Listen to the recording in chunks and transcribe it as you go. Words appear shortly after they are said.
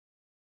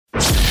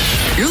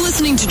You're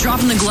listening to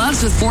Dropping the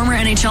Gloves with former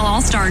NHL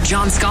All-Star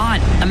John Scott,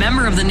 a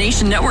member of the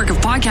Nation Network of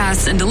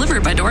podcasts and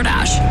delivered by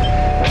DoorDash.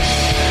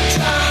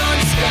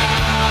 John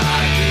Scott,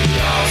 the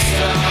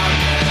All-Star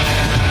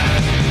man.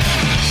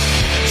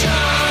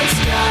 John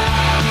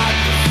Scott,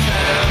 the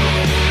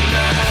family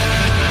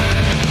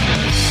man.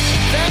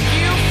 Thank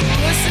you for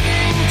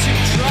listening to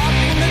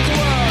Dropping the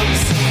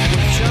Gloves with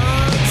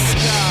John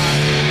Scott.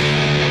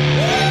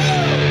 Woo!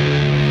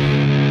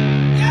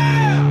 Yeah!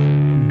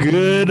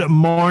 Good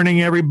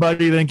morning,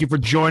 everybody. Thank you for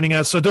joining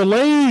us. A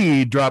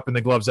delayed Dropping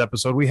the Gloves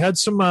episode. We had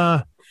some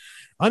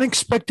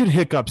unexpected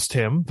hiccups,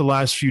 Tim, the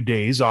last few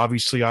days.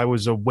 Obviously, I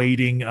was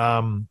awaiting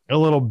a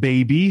little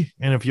baby,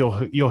 and if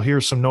you'll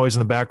hear some noise in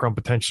the background,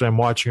 potentially I'm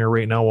watching her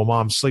right now while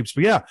mom sleeps.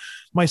 But yeah,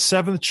 my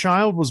 7th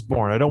child was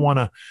born. I don't want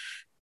to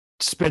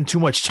spend too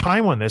much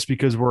time on this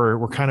because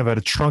we're kind of at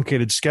a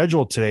truncated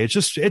schedule today.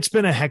 It's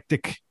been a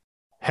hectic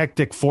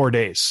 4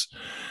 days.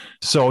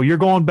 So you're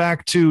going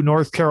back to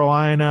North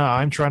Carolina.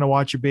 I'm trying to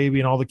watch a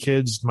baby and all the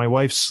kids. My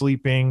wife's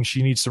sleeping.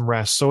 She needs some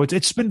rest. So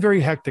it's been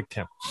very hectic,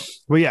 Tim.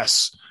 Well,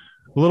 yes,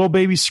 little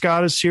baby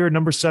Scott is here.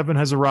 Number 7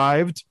 has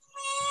arrived.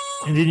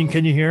 And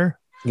can you hear?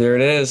 There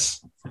it is.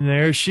 And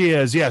there she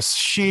is. Yes,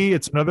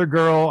 it's another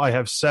girl. I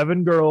have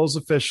 7 girls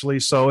officially.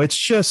 So it's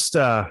just,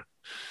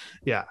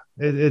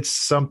 it's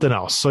something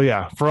else. So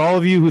yeah, for all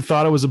of you who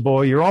thought it was a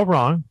boy, you're all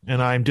wrong.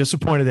 And I'm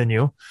disappointed in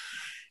you.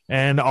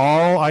 And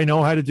all I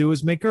know how to do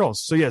is make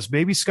girls. So yes,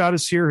 baby Scott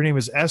is here. Her name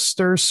is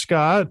Esther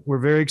Scott. We're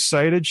very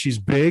excited. She's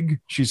big,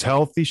 she's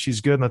healthy,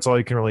 she's good, and that's all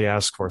you can really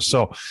ask for.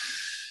 So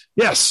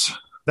yes,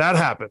 that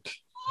happened.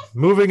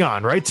 Moving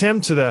on, right,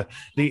 Tim, to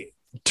the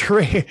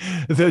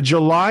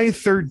July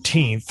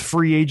 13th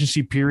free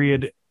agency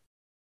period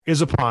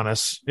is upon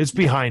us. It's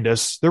behind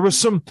us. There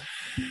was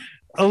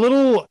a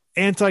little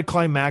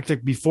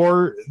anticlimactic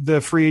before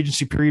the free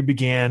agency period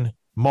began.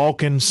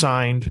 Malkin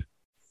signed.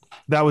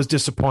 That was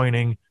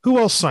disappointing. Who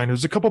else signed? There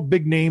was a couple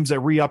big names that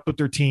re-upped with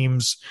their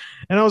teams,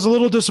 and I was a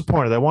little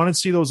disappointed. I wanted to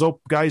see those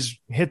guys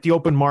hit the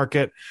open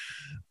market,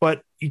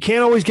 but you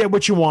can't always get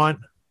what you want.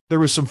 There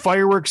was some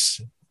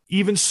fireworks.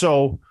 Even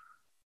so,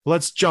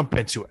 let's jump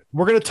into it.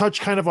 We're going to touch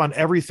kind of on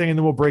everything, and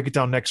then we'll break it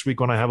down next week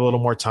when I have a little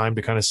more time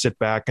to kind of sit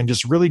back and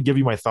just really give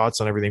you my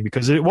thoughts on everything,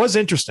 because it was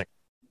interesting,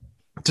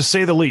 to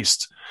say the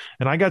least.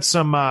 And I got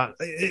some,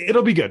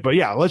 it'll be good. But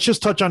yeah, let's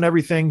just touch on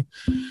everything,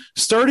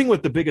 starting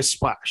with the biggest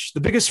splash, the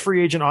biggest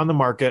free agent on the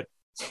market,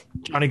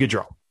 Johnny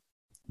Gaudreau.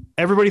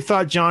 Everybody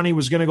thought Johnny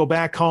was going to go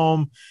back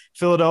home,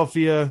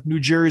 Philadelphia,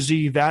 New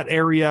Jersey, that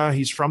area.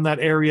 He's from that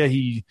area.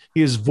 He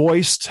has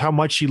voiced how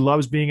much he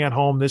loves being at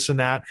home, this and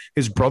that.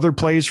 His brother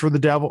plays for the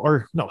Devil,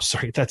 or no,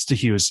 sorry, that's the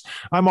Hughes.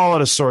 I'm all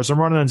out of sorts. I'm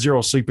running on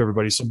zero sleep,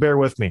 everybody, so bear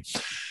with me.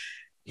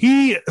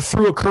 He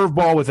threw a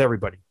curveball with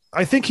everybody.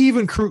 I think he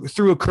even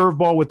threw a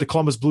curveball with the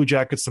Columbus Blue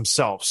Jackets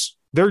themselves.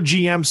 Their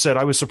GM said,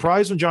 I was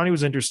surprised when Johnny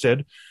was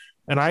interested,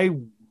 and I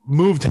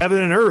moved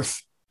heaven and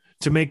earth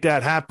to make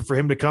that happen for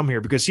him to come here,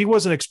 because he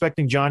wasn't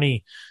expecting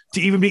Johnny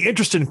to even be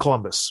interested in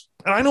Columbus.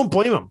 And I don't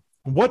blame him.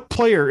 What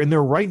player in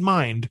their right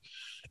mind,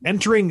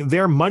 entering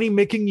their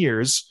money-making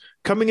years,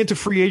 coming into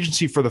free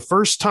agency for the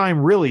first time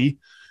really,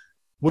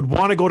 would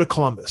want to go to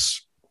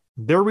Columbus?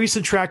 Their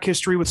recent track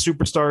history with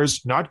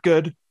superstars, not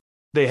good.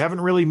 They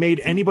haven't really made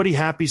anybody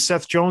happy.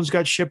 Seth Jones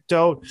got shipped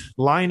out.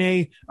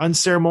 Laine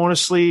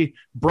unceremoniously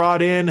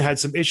brought in, had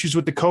some issues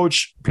with the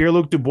coach.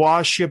 Pierre-Luc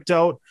Dubois shipped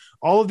out.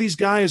 All of these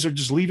guys are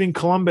just leaving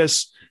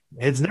Columbus.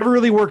 It's never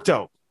really worked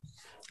out.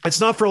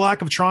 It's not for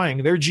lack of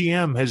trying. Their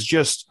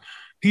GM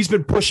he's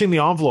been pushing the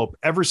envelope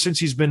ever since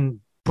he's been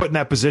put in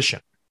that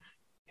position.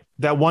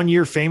 That 1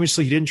 year,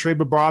 famously, he didn't trade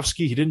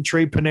Bobrovsky. He didn't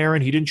trade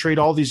Panarin. He didn't trade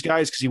all these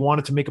guys because he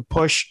wanted to make a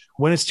push,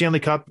 win a Stanley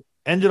Cup.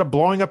 Ended up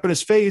blowing up in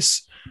his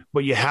face,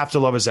 but you have to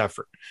love his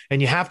effort.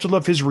 And you have to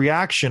love his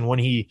reaction when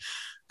he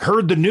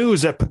heard the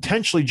news that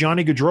potentially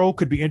Johnny Gaudreau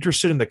could be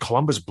interested in the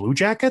Columbus Blue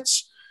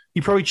Jackets. He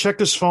probably checked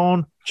his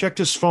phone.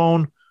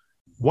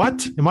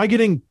 What? Am I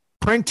getting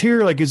pranked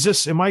here? Like,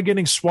 am I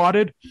getting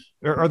swatted?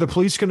 Or are the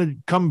police going to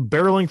come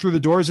barreling through the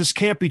doors? This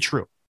can't be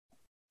true.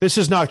 This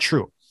is not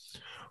true.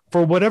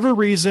 For whatever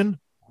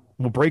reason,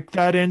 we'll break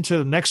that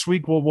into next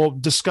week. We'll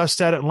discuss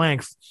that at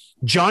length.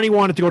 Johnny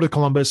wanted to go to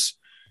Columbus,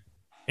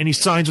 and he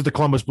signs with the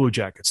Columbus Blue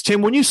Jackets.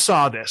 Tim, when you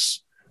saw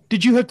this,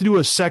 did you have to do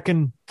a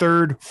second,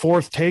 third,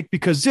 fourth take?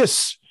 Because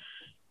this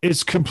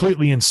is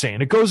completely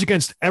insane. It goes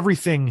against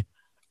everything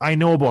I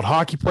know about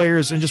hockey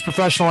players and just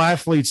professional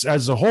athletes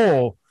as a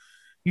whole.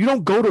 You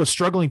don't go to a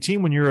struggling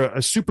team when you're a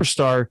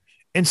superstar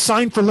and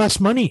sign for less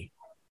money.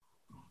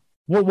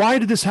 Well, why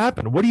did this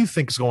happen? What do you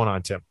think is going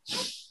on, Tim?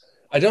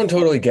 I don't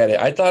totally get it.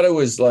 I thought it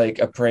was like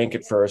a prank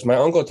at first. My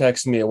uncle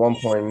texted me at one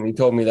point and he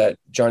told me that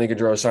Johnny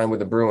Gaudreau signed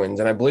with the Bruins.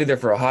 And I believed it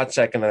for a hot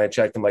second. And I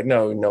checked. I'm like,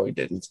 no, he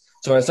didn't.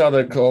 So when I saw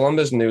the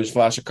Columbus news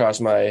flash across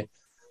my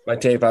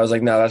tape, I was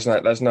like, no,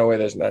 that's no way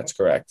that's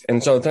correct.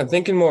 And so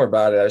thinking more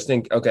about it, I was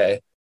thinking, okay,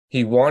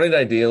 he wanted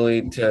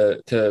ideally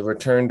to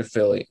return to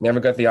Philly. Never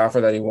got the offer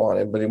that he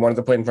wanted, but he wanted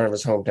to play in front of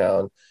his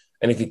hometown.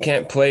 And if he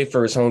can't play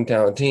for his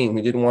hometown team,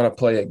 he didn't want to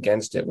play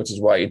against it, which is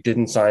why he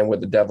didn't sign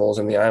with the Devils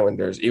and the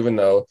Islanders, even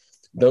though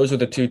those were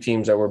the two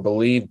teams that were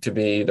believed to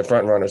be the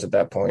front runners at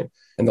that point.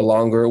 And the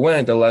longer it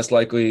went, the less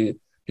likely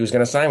he was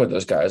going to sign with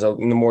those guys. The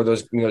more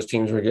those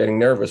teams were getting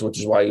nervous, which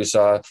is why you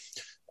saw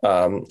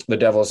the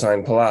Devils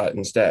sign Palat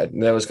instead.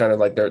 And that was kind of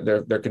like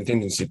their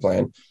contingency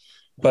plan.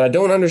 But I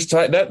don't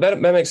understand that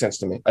makes sense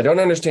to me. I don't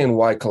understand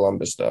why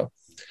Columbus, though.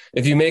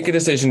 If you make a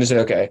decision to say,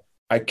 okay,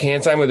 I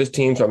can't sign with this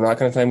team, so I'm not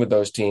going to sign with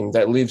those teams,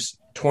 that leaves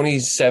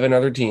 27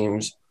 other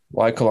teams.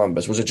 Why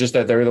Columbus? Was it just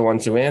that they're the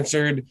ones who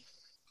answered?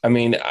 I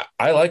mean,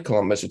 I like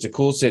Columbus. It's a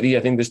cool city.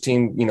 I think this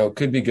team,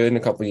 could be good in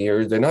a couple of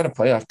years. They're not a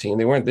playoff team.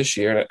 They weren't this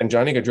year. And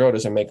Johnny Gaudreau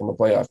doesn't make them a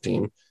playoff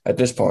team at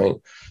this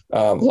point.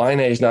 Laine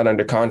is not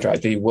under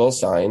contract. He will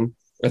sign,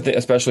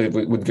 especially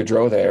with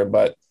Gaudreau there.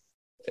 But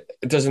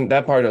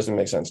that part doesn't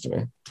make sense to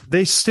me.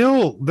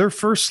 Their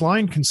first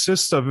line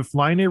consists of, if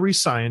Laine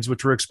resigns,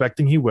 which we're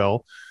expecting he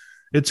will,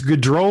 it's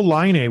Gaudreau,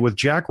 Laine with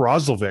Jack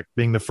Roslovic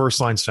being the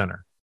first line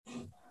center.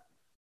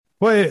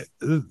 Wait,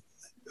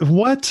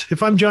 what?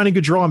 If I'm Johnny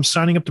Gaudreau, I'm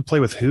signing up to play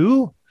with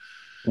who?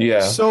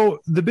 Yeah. So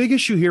the big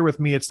issue here with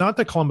me, it's not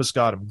that Columbus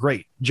got him.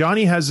 Great.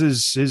 Johnny has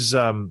his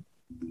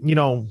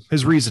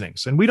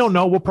reasonings, and we don't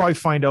know. We'll probably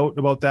find out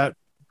about that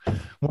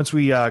once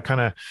we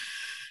kind of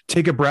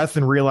take a breath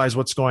and realize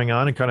what's going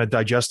on and kind of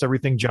digest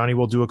everything. Johnny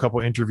will do a couple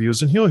of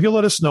interviews and he'll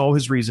let us know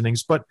his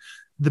reasonings. But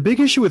the big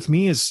issue with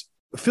me is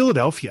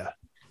Philadelphia.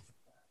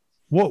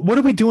 What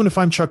are we doing if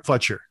I'm Chuck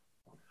Fletcher?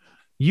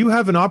 You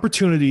have an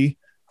opportunity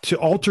to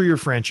alter your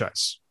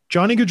franchise.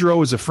 Johnny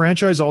Gaudreau is a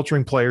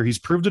franchise-altering player. He's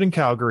proved it in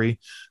Calgary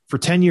for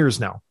 10 years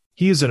now.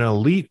 He is an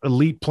elite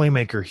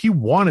playmaker. He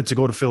wanted to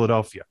go to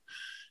Philadelphia,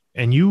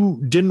 and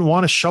you didn't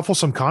want to shuffle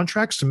some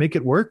contracts to make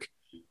it work?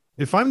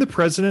 If I'm the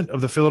president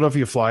of the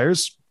Philadelphia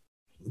Flyers,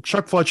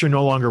 Chuck Fletcher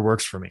no longer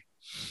works for me.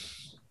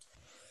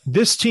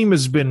 This team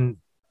has been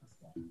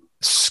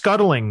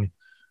scuttling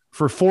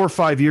for 4 or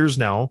 5 years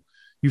now.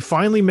 You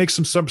finally make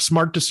some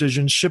smart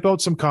decisions, ship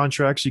out some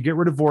contracts. You get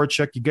rid of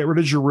Voracek. You get rid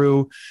of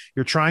Giroux.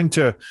 You're trying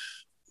to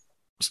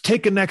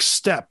take a next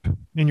step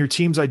in your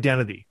team's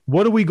identity.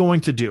 What are we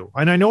going to do?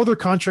 And I know their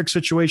contract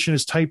situation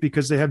is tight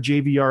because they have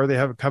JVR. They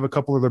have a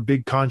couple of their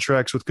big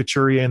contracts with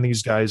Couturier and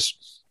these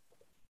guys.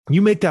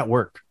 You make that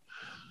work.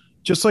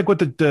 Just like what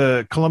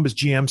the Columbus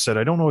GM said.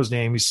 I don't know his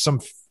name. He's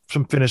some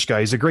Finnish guy.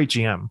 He's a great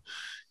GM.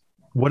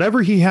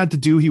 Whatever he had to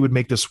do, he would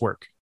make this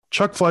work.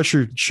 Chuck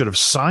Fletcher should have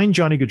signed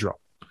Johnny Gaudreau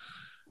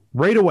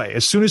right away.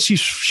 As soon as he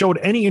showed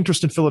any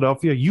interest in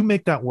Philadelphia, you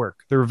make that work.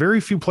 There are very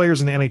few players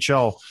in the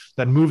NHL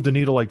that moved the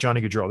needle like Johnny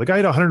Gaudreau. The guy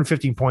had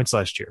 115 points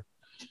last year.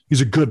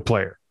 He's a good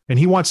player, and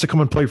he wants to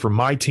come and play for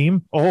my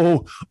team.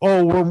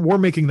 We're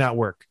making that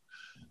work.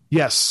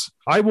 Yes,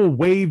 I will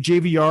waive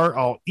JVR.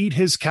 I'll eat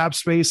his cap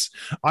space.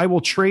 I will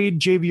trade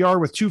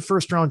JVR with 2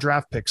 first-round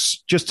draft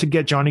picks just to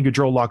get Johnny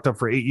Gaudreau locked up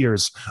for 8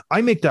 years.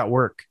 I make that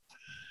work.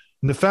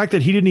 And the fact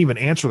that he didn't even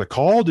answer the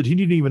call, he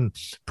didn't even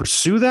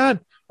pursue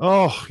that,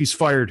 he's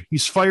fired.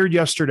 He's fired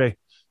yesterday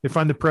if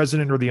I'm the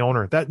president or the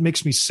owner. That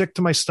makes me sick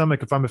to my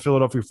stomach if I'm a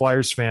Philadelphia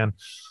Flyers fan.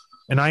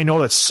 And I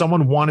know that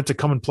someone wanted to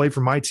come and play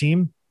for my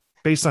team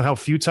based on how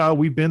futile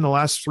we've been the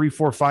last 3,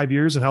 4, 5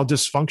 years and how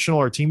dysfunctional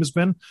our team has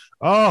been.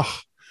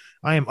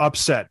 I am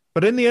upset.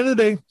 But in the end of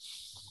the day,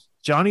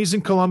 Johnny's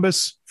in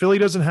Columbus. Philly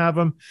doesn't have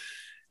him.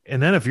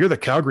 And then if you're the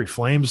Calgary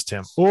Flames,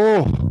 Tim,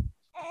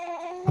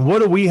 what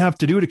do we have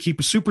to do to keep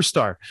a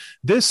superstar?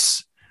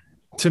 This,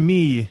 to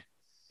me,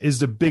 is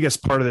the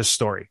biggest part of this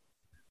story.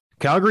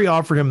 Calgary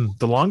offered him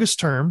the longest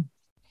term,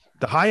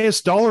 the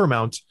highest dollar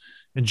amount,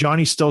 and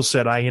Johnny still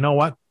said, you know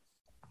what?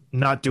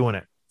 Not doing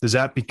it. Is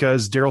that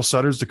because Daryl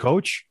Sutter's the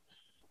coach?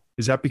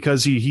 Is that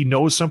because he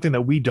knows something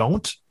that we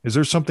don't? Is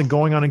there something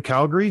going on in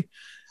Calgary?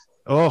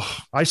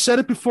 I said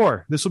it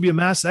before. This will be a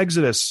mass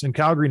exodus in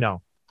Calgary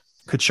now.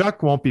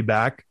 Tkachuk won't be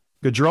back.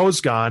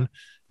 Gaudreau's gone.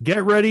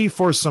 Get ready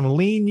for some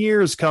lean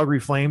years, Calgary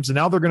Flames. And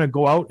now they're going to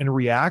go out and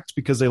react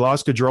because they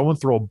lost Gaudreau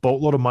and throw a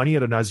boatload of money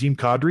at a Nazem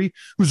Kadri,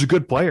 who's a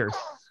good player.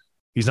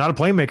 He's not a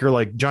playmaker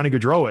like Johnny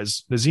Gaudreau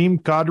is.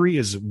 Nazem Kadri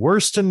is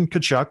worse than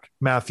Tkachuk,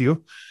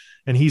 Matthew,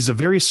 and he's a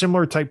very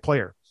similar type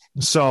player.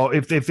 So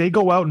if they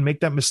go out and make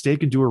that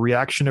mistake and do a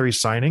reactionary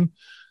signing,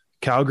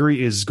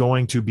 Calgary is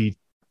going to be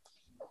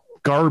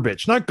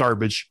garbage. Not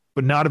garbage,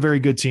 but not a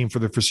very good team for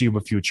the foreseeable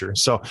future.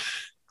 So,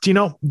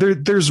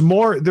 there's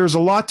more. There's a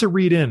lot to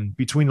read in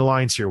between the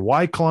lines here.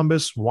 Why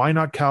Columbus? Why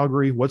not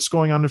Calgary? What's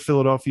going on in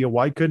Philadelphia?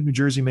 Why couldn't New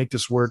Jersey make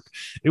this work?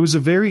 It was a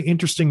very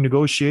interesting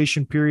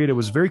negotiation period. It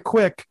was very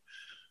quick,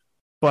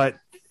 but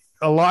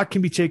a lot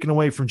can be taken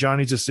away from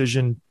Johnny's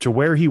decision to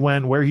where he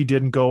went, where he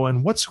didn't go,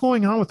 and what's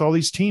going on with all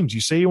these teams.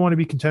 You say you want to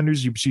be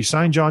contenders. You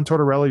sign John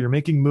Tortorella. You're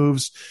making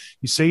moves.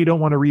 You say you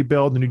don't want to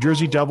rebuild. The New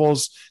Jersey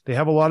Devils, they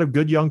have a lot of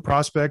good young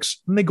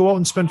prospects, and they go out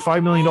and spend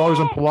 $5 million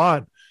on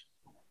Palat.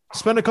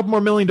 Spend a couple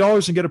more $1 million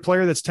and get a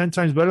player that's 10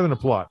 times better than a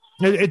Palat.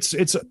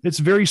 It's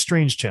very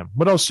strange, Tim.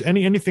 What else?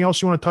 Anything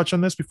else you want to touch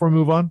on this before we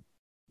move on?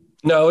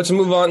 No, let's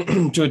move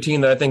on to a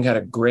team that I think had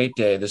a great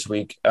day this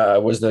week.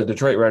 Was the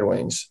Detroit Red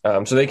Wings.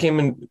 So they came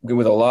in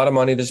with a lot of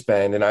money to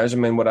spend,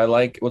 and what I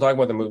like. We'll talk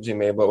about the moves he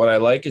made, but what I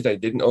like is they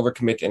didn't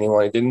overcommit to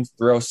anyone. He didn't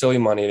throw silly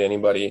money at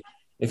anybody.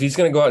 If he's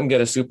going to go out and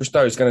get a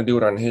superstar, he's going to do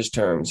it on his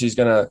terms. He's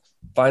going to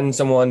find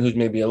someone who's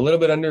maybe a little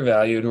bit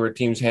undervalued, who a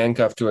team's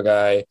handcuffed to a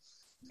guy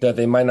that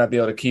they might not be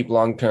able to keep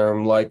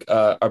long-term, like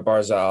a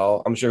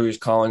Barzal. I'm sure he's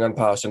calling on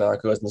Pasternak,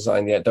 who hasn't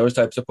signed yet. Those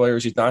types of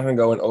players, he's not going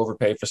to go and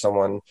overpay for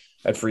someone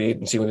at free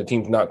agency when the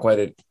team's not quite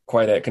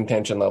at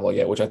contention level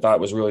yet, which I thought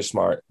was really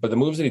smart. But the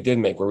moves that he did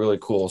make were really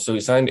cool. So he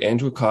signed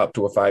Andrew Kopp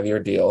to a 5-year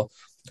deal,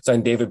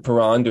 signed David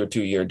Perron to a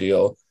 2-year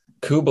deal,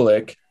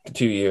 Kubalik to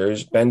 2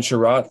 years, Ben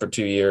Sherratt for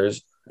 2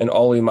 years, and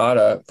Olli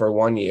Mata for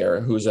 1 year,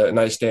 who's a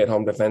nice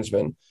stay-at-home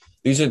defenseman.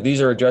 These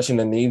are addressing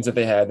the needs that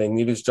they had. They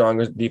needed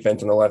stronger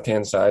defense on the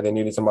left-hand side. They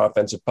needed some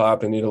offensive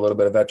pop. They needed a little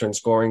bit of veteran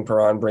scoring.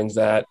 Perron brings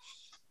that.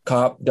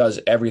 Kopp does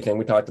everything.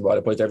 We talked about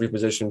it. Plays every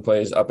position,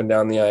 plays up and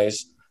down the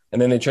ice.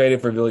 And then they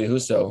traded for Ville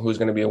Husso, who's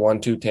going to be a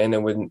 1-2-10,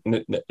 and with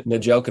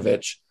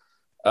Nedeljkovic.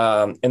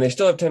 And they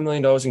still have $10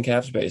 million in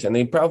cap space. And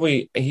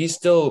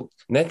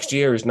next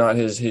year is not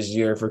his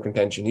year for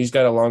contention. He's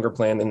got a longer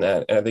plan than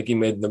that. And I think he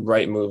made the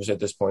right moves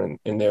at this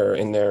point in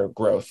their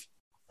growth.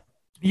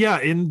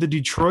 Yeah, in the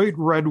Detroit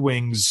Red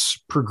Wings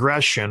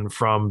progression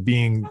from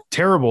being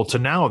terrible to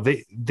now,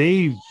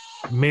 they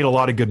made a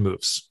lot of good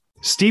moves.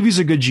 Stevie's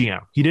a good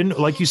GM. He didn't,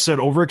 like you said,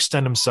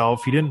 overextend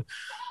himself. He didn't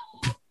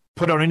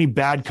put out any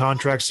bad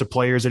contracts to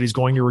players that he's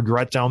going to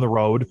regret down the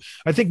road.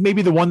 I think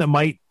maybe the one that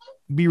might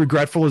be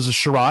regretful is a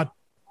Sherratt.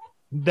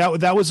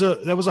 That was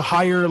a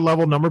higher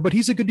level number, but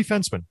he's a good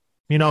defenseman.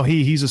 You know,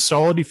 he's a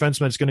solid defenseman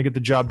that's going to get the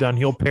job done.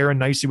 He'll pair in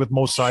nicely with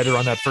Mo Seider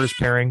on that first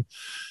pairing,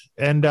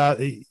 and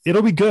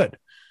it'll be good.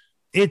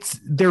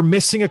 They're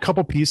missing a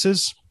couple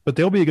pieces, but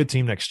they'll be a good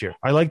team next year.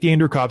 I like the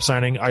Andrew Kopp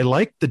signing. I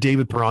like the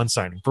David Perron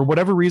signing. For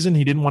whatever reason,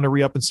 he didn't want to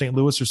re-up in St.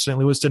 Louis, or St.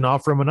 Louis didn't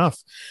offer him enough.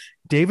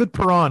 David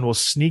Perron will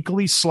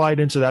sneakily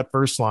slide into that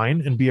first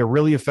line and be a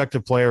really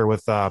effective player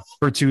with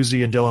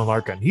Bertuzzi and Dylan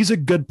Larkin. He's a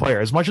good player.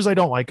 As much as I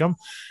don't like him,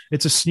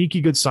 it's a sneaky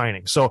good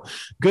signing. So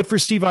good for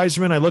Steve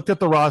Yzerman. I looked at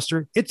the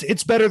roster.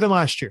 It's better than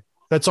last year.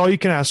 That's all you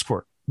can ask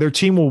for. Their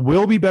team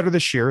will be better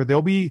this year.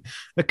 They'll be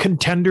a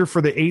contender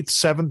for the 8th,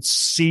 7th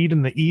seed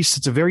in the East.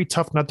 It's a very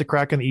tough nut to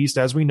crack in the East,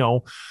 as we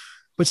know.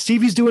 But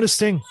Stevie's doing his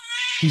thing.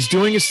 He's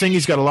doing his thing.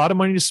 He's got a lot of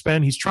money to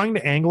spend. He's trying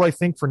to angle, I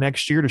think, for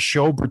next year to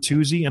show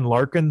Bertuzzi and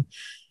Larkin,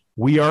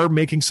 we are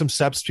making some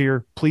steps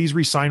here. Please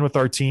re-sign with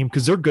our team,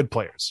 because they're good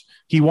players.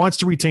 He wants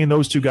to retain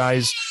those two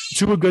guys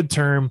to a good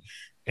term.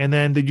 And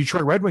then the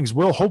Detroit Red Wings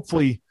will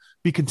hopefully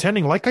be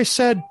contending. Like I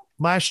said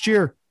last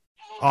year,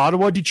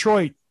 Ottawa,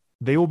 Detroit,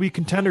 they will be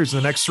contenders in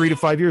the next 3 to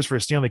 5 years for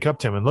a Stanley Cup,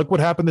 Tim. And look what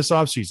happened this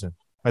offseason.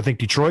 I think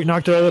Detroit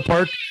knocked it out of the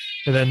park,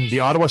 and then the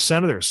Ottawa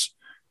Senators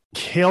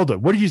killed it.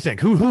 What do you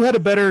think? Who had a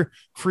better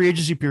free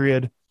agency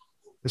period,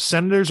 the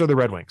Senators or the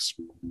Red Wings?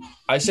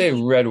 I say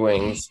Red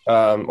Wings,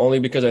 only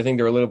because I think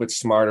they're a little bit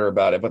smarter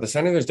about it. But the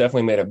Senators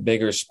definitely made a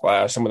bigger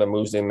splash, some of the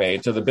moves they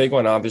made. So the big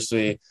one,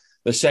 obviously,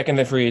 the second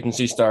the free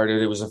agency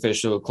started, it was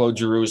official. Claude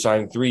Giroux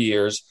signed 3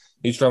 years.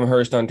 He's from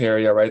Hearst,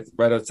 Ontario,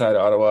 right outside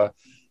Ottawa.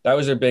 That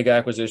was their big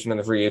acquisition in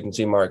the free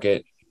agency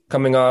market.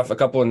 Coming off a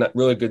couple of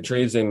really good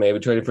trades they made. We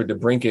traded for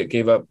DeBrincat,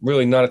 gave up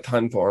really not a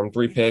ton for him,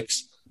 3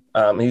 picks.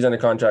 He's under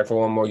contract for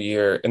 1 more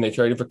year. And they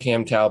traded for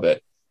Cam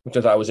Talbot, which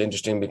I thought was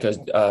interesting because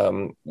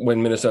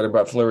when Minnesota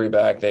brought Fleury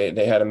back,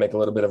 they had to make a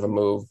little bit of a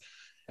move.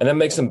 And that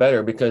makes them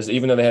better because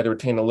even though they had to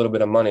retain a little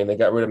bit of money, they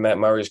got rid of Matt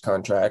Murray's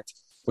contract,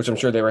 which I'm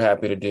sure they were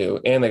happy to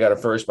do. And they got a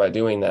first by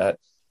doing that.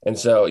 And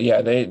so,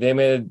 yeah, they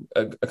made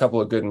a couple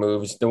of good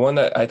moves. The one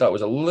that I thought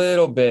was a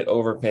little bit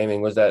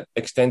overpaying was that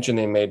extension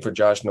they made for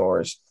Josh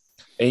Norris.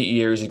 8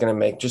 years, he's going to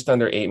make just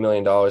under $8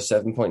 million,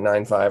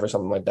 7.95 or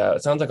something like that.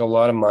 It sounds like a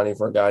lot of money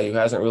for a guy who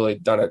hasn't really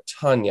done a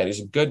ton yet.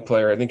 He's a good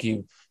player. I think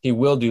he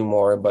will do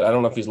more, but I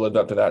don't know if he's lived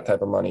up to that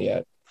type of money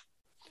yet.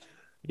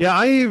 Yeah,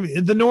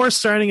 the Norris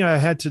signing I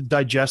had to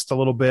digest a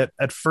little bit.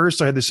 At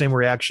first, I had the same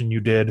reaction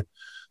you did.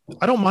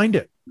 I don't mind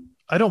it.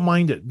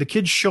 The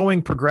kid's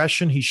showing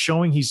progression. He's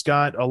showing he's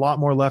got a lot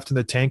more left in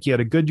the tank. He had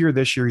a good year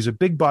this year. He's a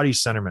big body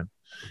centerman.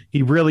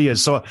 He really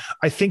is. So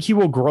I think he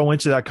will grow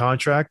into that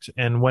contract.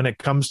 And when it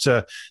comes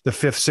to the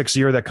 5th, 6th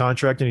year of that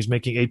contract and he's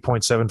making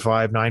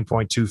 8.75,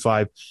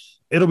 9.25,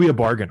 it'll be a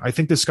bargain. I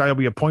think this guy will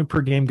be a point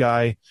per game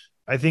guy.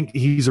 I think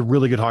he's a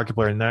really good hockey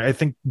player. And I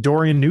think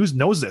Dorian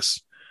knows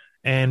this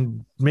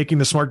and making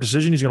the smart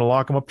decision. He's going to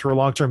lock him up for a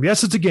long term.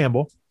 Yes, it's a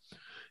gamble.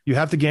 You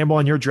have to gamble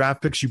on your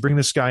draft picks. You bring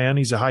this guy in.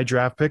 He's a high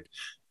draft pick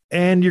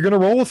and you're going to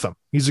roll with him.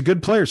 He's a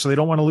good player. So they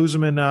don't want to lose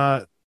him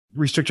in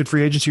restricted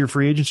free agency or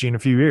free agency in a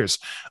few years.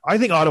 I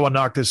think Ottawa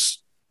knocked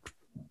this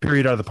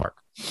period out of the park.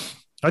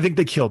 I think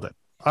they killed it.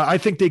 I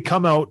think they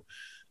come out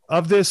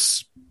of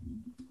this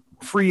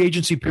free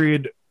agency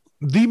period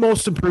the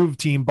most improved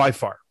team by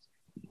far.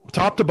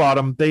 Top to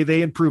bottom,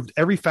 they improved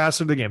every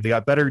facet of the game. They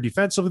got better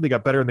defensively. They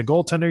got better in the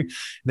goaltending.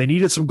 They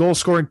needed some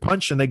goal-scoring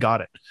punch, and they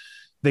got it.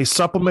 They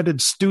supplemented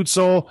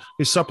Stützle.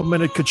 They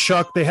supplemented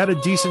Tkachuk. They had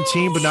a decent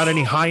team, but not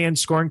any high-end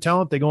scoring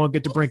talent. They go and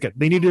get DeBrincat.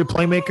 They needed a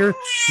playmaker.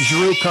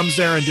 Giroux comes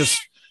there and just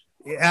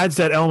adds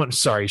that element.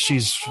 Sorry, she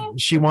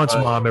wants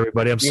mom,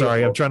 everybody. I'm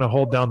sorry. I'm trying to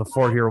hold down the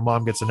fort here when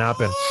mom gets a nap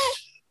in.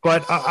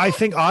 But I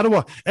think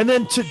Ottawa, and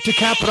then to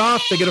cap it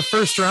off, they get a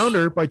first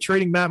rounder by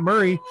trading Matt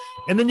Murray,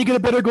 and then you get a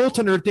better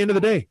goaltender at the end of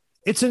the day.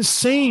 It's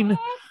insane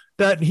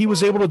that he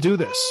was able to do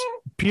this.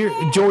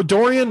 Joe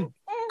Dorian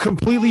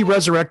completely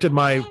resurrected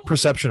my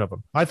perception of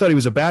him. I thought he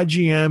was a bad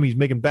GM. He's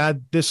making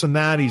bad this and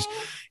that.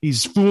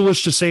 He's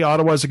foolish to say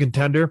Ottawa is a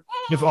contender.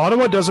 If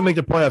Ottawa doesn't make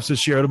the playoffs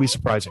this year, it'll be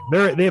surprising.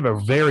 They have a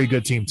very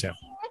good team, Tim.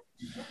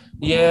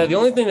 Yeah, the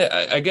only thing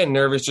that I get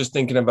nervous just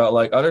thinking about,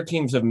 like, other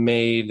teams have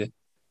made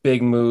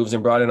big moves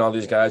and brought in all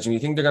these guys, and you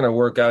think they're going to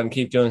work out and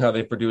keep doing how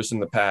they produced in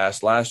the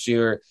past. Last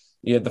year,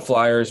 you had the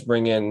Flyers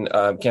bring in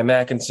Cam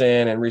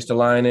Atkinson and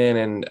Ristolainen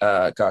and,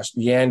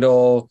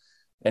 Yandel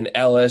and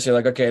Ellis. You're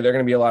like, okay, they're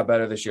going to be a lot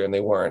better this year, and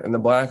they weren't. And the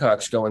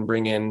Blackhawks go and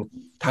bring in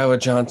Tyler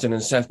Johnson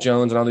and Seth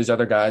Jones and all these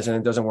other guys, and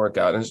it doesn't work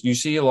out. And you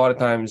see a lot of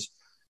times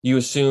you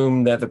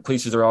assume that the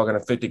pieces are all going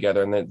to fit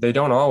together, and they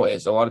don't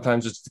always. A lot of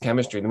times it's the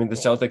chemistry. I mean, the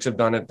Celtics have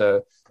done it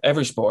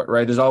every sport,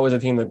 right? There's always a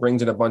team that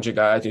brings in a bunch of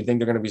guys. You think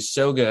they're going to be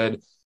so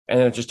good, and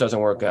it just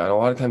doesn't work out. And a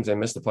lot of times they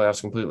miss the playoffs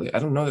completely. I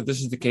don't know that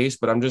this is the case,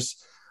 but I'm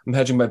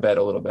hedging my bet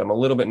a little bit. I'm a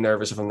little bit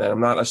nervous from that.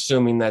 I'm not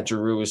assuming that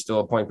Giroux is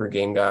still a point per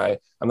game guy.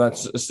 I'm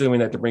not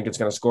assuming that DeBrincat's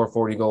going to score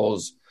 40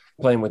 goals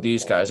playing with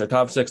these guys. Their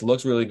top six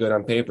looks really good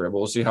on paper, but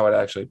we'll see how it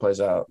actually plays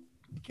out.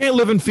 Can't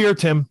live in fear,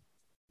 Tim.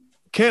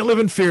 Can't live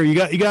in fear. You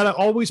got to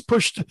always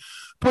push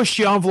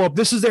the envelope.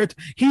 This is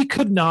he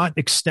could not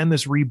extend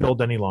this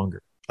rebuild any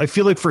longer. I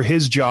feel like for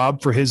his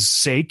job, for his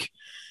sake,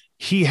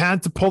 he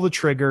had to pull the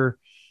trigger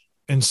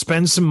and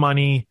spend some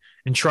money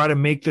and try to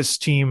make this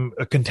team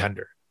a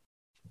contender.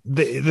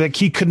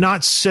 He could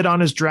not sit on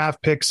his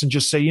draft picks and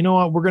just say, you know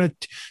what, we're going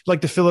to,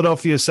 like the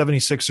Philadelphia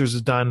 76ers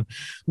has done.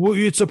 Well,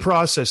 it's a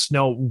process.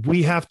 No,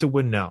 we have to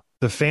win now.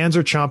 The fans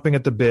are chomping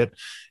at the bit,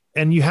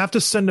 and you have to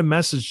send a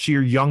message to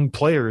your young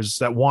players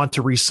that want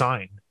to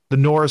re-sign. The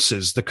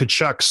Norrises, the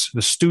Kachucks,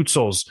 the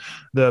Stutzels,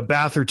 the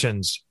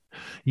Bathertons.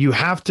 You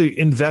have to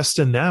invest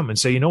in them and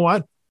say, you know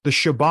what, the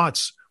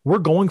Shabbats, we're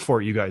going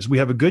for it, you guys. We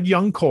have a good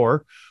young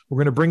core. We're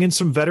going to bring in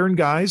some veteran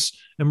guys,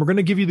 and we're going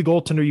to give you the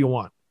goaltender you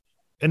want.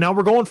 And now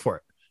we're going for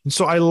it. And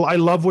so I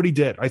love what he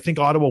did. I think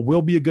Ottawa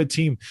will be a good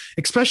team,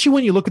 especially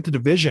when you look at the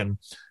division.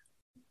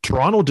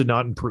 Toronto did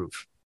not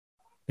improve.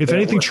 If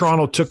anything,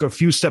 Toronto took a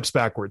few steps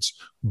backwards.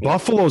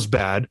 Buffalo's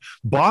bad.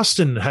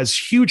 Boston has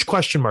huge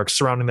question marks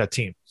surrounding that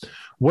team.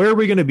 Where are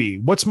we going to be?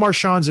 What's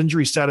Marchand's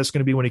injury status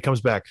going to be when he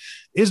comes back?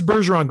 Is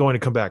Bergeron going to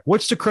come back?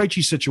 What's the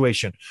Krejci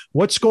situation?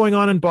 What's going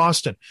on in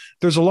Boston?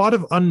 There's a lot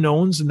of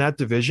unknowns in that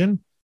division.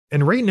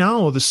 And right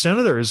now, the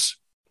Senators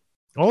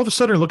all of a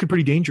sudden are looking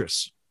pretty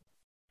dangerous.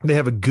 They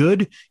have a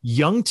good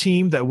young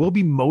team that will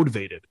be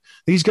motivated.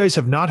 These guys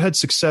have not had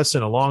success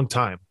in a long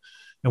time.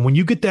 And when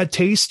you get that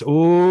taste,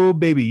 oh,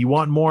 baby, you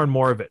want more and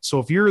more of it. So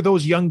if you're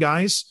those young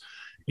guys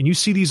and you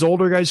see these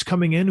older guys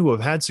coming in who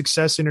have had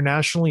success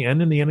internationally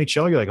and in the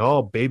NHL, you're like,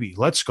 oh, baby,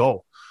 let's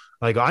go.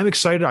 Like, I'm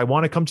excited. I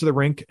want to come to the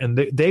rink. And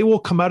they will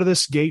come out of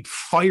this gate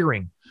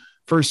firing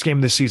first game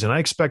this season. I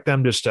expect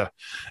them they're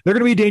going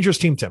to be a dangerous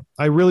team, Tim.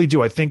 I really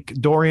do. I think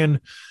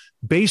Dorian,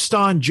 based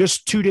on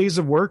just 2 days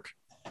of work,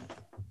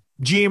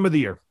 GM of the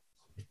year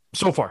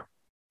so far.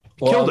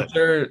 Killed it.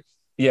 Sure,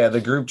 yeah,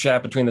 the group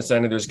chat between the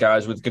Senators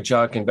guys with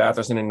Tkachuk and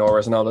Batherson and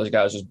Norris and all those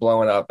guys is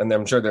blowing up, and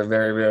I'm sure they're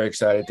very, very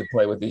excited to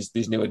play with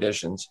these new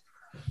additions.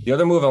 The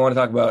other move I want to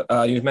talk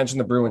about, you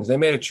mentioned the Bruins. They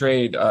made a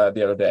trade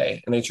the other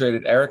day, and they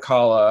traded Erik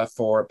Haula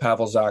for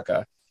Pavel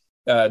Zacha.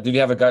 Did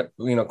you have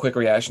a quick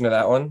reaction to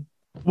that one?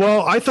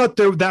 Well, I thought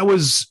that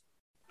was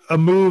a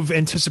move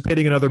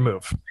anticipating another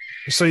move.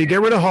 So you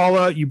get rid of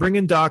Haula, you bring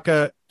in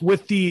Daka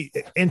with the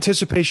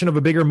anticipation of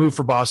a bigger move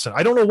for Boston.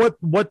 I don't know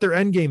what their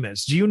end game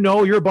is. Do you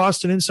know? You're a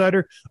Boston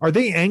insider. Are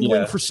they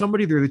angling for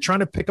somebody? Are they trying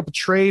to pick up a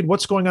trade?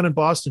 What's going on in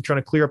Boston trying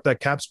to clear up that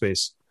cap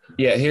space?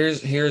 Yeah,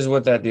 here's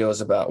what that deal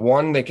is about.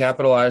 One, they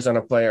capitalized on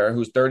a player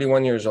who's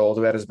 31 years old,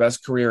 who had his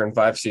best career in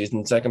 5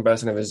 seasons, second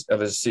best of his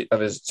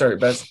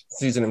best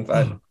season in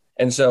 5.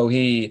 And so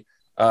they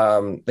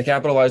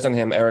capitalized on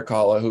him, Erik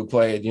Haula, who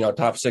played,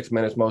 top 6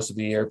 minutes most of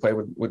the year, played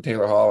with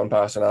Taylor Hall and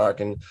Pasternak,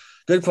 and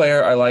good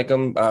player. I like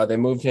him. They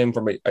moved him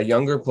from a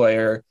younger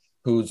player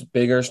who's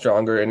bigger,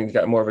 stronger, and he's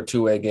got more of a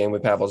two-way game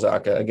with Pavel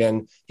Zacha.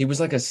 Again, he was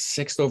like a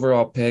 6th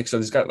overall pick, so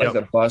he's got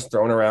the bus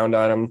thrown around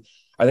on him.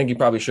 I think he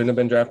probably shouldn't have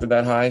been drafted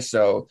that high.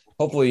 So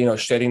hopefully,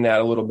 shedding that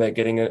a little bit,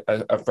 getting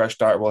a fresh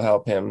start will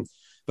help him.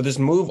 But this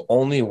move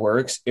only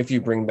works if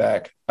you bring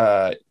back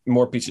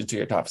more pieces to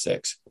your top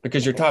 6,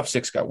 because your top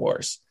 6 got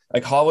worse.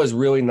 Like, Haula is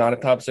really not a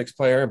top 6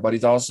 player, but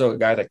he's also a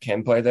guy that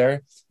can play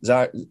there.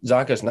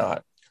 Zacha's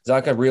not.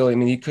 Zacha really,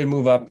 he could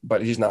move up,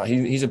 but he's not.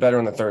 He's a better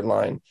on the third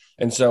line.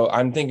 And so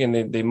I'm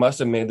thinking they must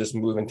have made this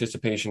move in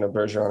anticipation of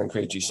Bergeron and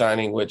Krejci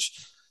signing,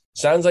 which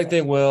sounds like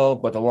they will,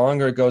 but the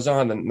longer it goes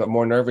on, the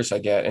more nervous I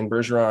get. And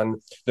Bergeron,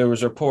 there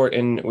was a report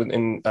in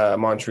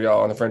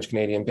Montreal on the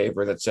French-Canadian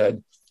paper that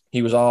said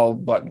he was all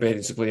but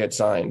basically had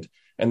signed.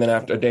 And then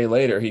after a day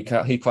later, he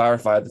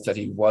clarified that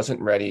he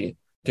wasn't ready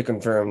to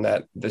confirm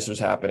that this was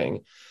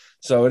happening.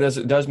 So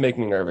it does make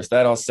me nervous.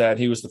 That all said,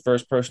 he was the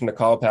first person to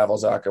call Pavel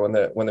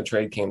Zacha when the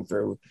trade came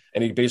through,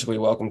 and he basically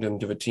welcomed him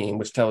to the team,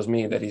 which tells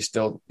me that he's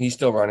still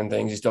running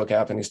things. He's still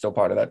captain. He's still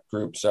part of that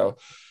group. So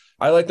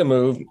I like the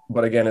move,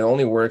 but again, it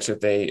only works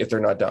if they're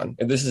not done.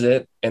 If this is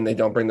it and they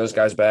don't bring those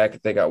guys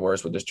back, they got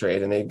worse with this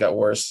trade, and they got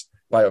worse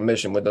by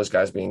omission with those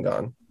guys being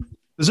gone.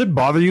 Does it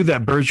bother you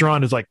that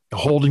Bergeron is like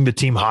holding the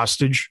team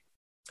hostage?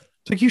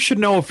 It's like you should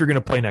know if you're going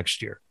to play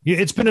next year.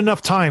 It's been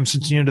enough time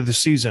since the end of the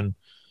season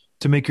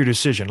to make your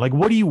decision. Like,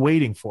 what are you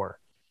waiting for?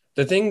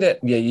 The thing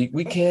that,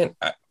 we can't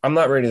 – I'm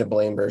not ready to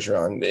blame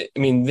Bergeron. I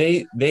mean,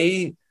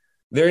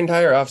 their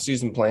entire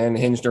offseason plan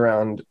hinged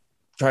around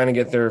trying to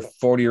get their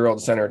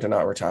 40-year-old center to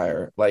not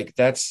retire. Like,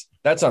 that's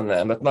on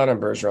them. That's not on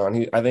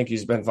Bergeron. I think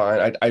he's been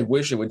fine. I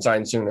wish it would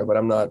sign sooner, but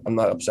I'm not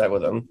upset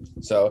with him.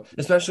 So,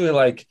 especially,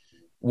 like,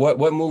 what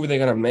move are they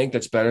going to make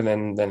that's better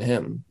than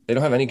him? They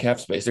don't have any cap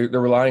space. They're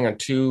relying on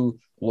two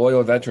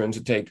loyal veterans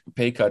to take a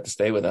pay cut to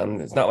stay with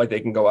them. It's not like they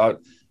can go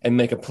out and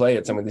make a play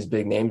at some of these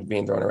big names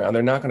being thrown around.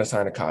 They're not going to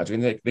sign a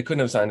Kadri. They couldn't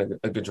have signed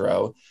a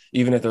Gaudreau,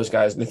 even if those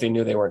guys, if they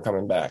knew they weren't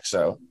coming back.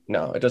 So,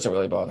 no, it doesn't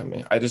really bother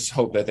me. I just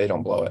hope that they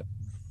don't blow it.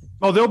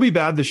 Oh, they'll be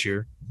bad this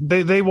year.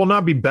 They will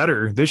not be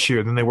better this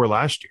year than they were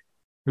last year.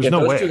 There's no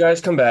way. If those two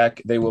guys come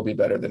back, they will be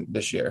better than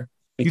this year.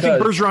 You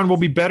think Bergeron will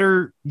be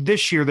better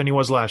this year than he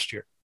was last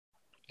year?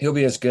 He'll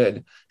be as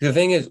good. The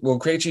thing is, well,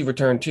 Krejci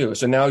returned too.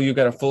 So now you've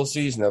got a full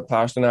season of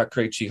Pastrnak,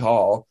 Krejci,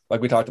 Hall, like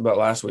we talked about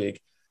last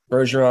week.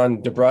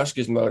 Bergeron, DeBrusk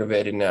is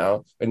motivated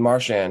now, and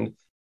Marchand.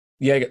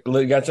 Yeah,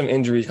 you got some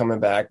injuries coming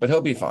back, but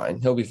he'll be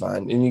fine. He'll be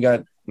fine. And you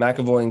got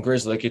McAvoy and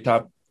Grizzly,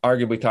 your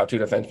arguably top two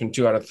defensemen,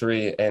 2 out of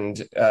 3, and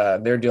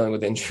they're dealing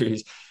with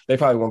injuries. They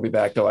probably won't be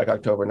back till like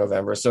October,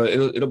 November. So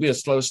it'll be a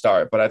slow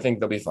start, but I think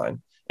they'll be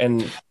fine.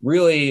 And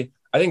really,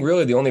 I think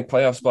the only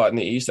playoff spot in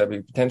the East that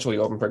would be potentially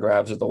open for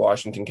grabs is the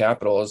Washington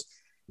Capitals,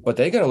 but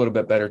they got a little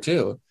bit better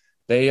too.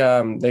 They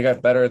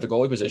got better at the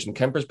goalie position.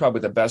 Kemper's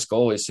probably the best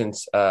goalie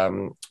since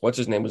what's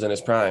his name was in his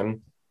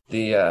prime,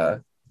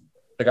 the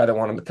guy that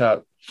won him the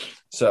cup.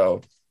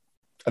 So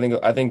I think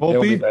Holtby?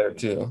 They'll be better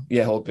too.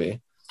 Yeah,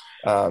 Holtby.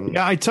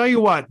 Yeah, I tell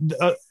you what,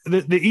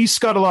 the East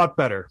got a lot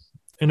better,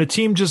 and a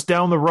team just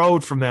down the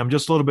road from them,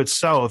 just a little bit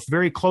south,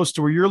 very close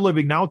to where you're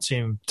living now,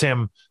 Tim,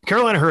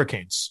 Carolina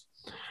Hurricanes,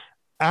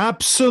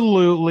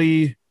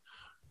 absolutely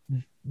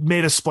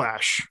made a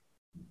splash.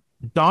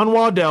 Don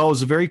Waddell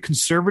is a very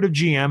conservative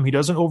GM. He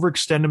doesn't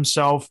overextend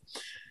himself.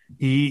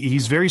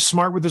 He's very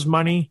smart with his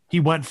money. He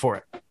went for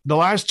it. The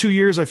last 2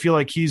 years, I feel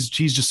like he's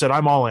just said,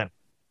 I'm all in.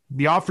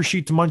 The offer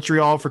sheet to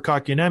Montreal for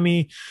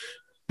Kotkaniemi,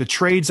 the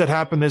trades that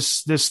happened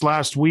this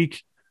last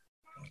week,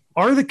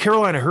 are the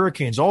Carolina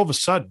Hurricanes all of a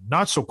sudden,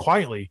 not so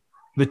quietly,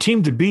 the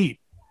team to beat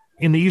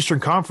in the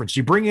Eastern Conference.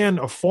 You bring in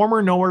a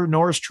former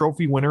Norris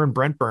Trophy winner in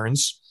Brent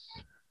Burns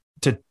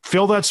to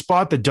fill that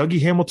spot that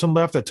Dougie Hamilton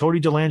left, that Tony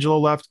DeLangelo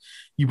left.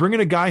 You bring in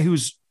a guy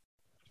who's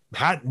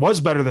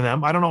was better than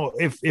them. I don't know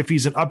if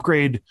he's an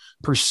upgrade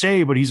per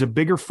se, but he's a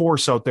bigger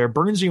force out there.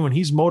 Burnsy, when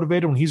he's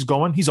motivated, when he's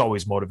going, he's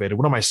always motivated.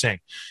 What am I saying?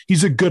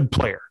 He's a good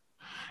player.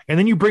 And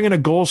then you bring in a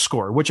goal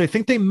scorer, which I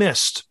think they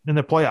missed in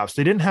the playoffs.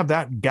 They didn't have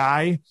that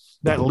guy,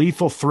 that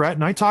lethal threat.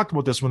 And I talked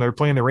about this when they were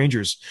playing the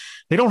Rangers.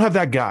 They don't have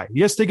that guy.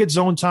 Yes, they get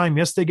zone time.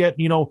 Yes, they get,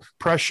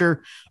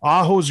 pressure.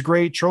 Aho's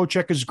great.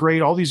 Trocheck is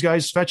great. All these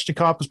guys.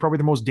 Svechnikov is probably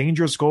the most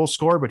dangerous goal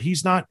scorer, but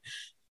he's not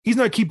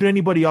keeping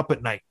anybody up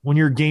at night when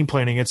you're game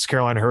planning against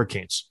Carolina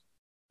Hurricanes.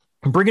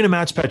 And bringing in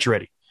Mats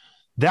Pacioretty.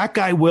 That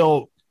guy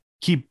will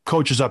keep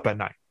coaches up at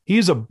night. He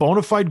is a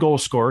bona fide goal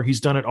scorer.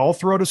 He's done it all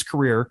throughout his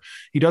career.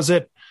 He does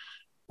it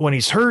when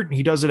he's hurt.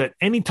 He does it at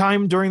any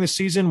time during the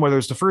season, whether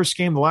it's the first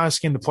game, the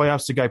last game, the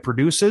playoffs, the guy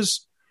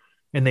produces,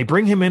 and they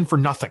bring him in for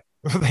nothing.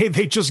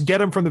 They just get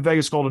him from the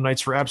Vegas Golden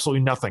Knights for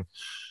absolutely nothing.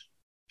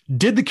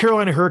 Did the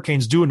Carolina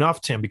Hurricanes do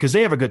enough, Tim? Because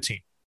they have a good team.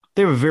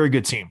 They have a very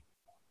good team.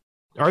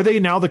 Are they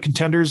now the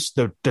contenders,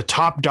 the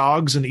top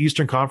dogs in the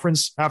Eastern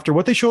Conference after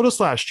what they showed us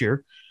last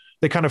year?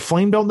 They kind of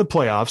flamed out in the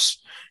playoffs.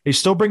 They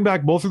still bring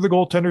back both of the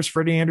goaltenders,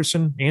 Freddie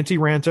Anderson, Antti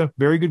Ranta,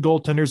 very good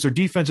goaltenders. Their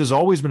defense has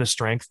always been a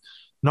strength.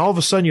 And all of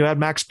a sudden, you add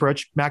Max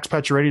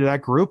Pacioretty to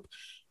that group.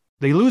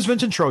 They lose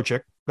Vincent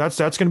Trocheck. That's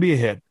going to be a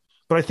hit.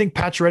 But I think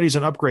Pacioretty is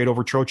an upgrade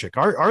over Trocheck.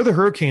 Are the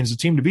Hurricanes the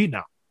team to beat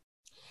now?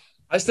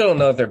 I still don't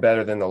know if they're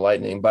better than the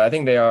Lightning, but I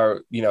think they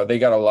are. They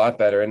got a lot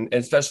better, and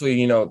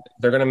especially,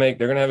 they're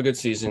gonna have a good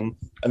season,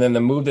 and then the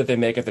move that they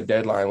make at the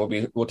deadline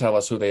will tell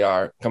us who they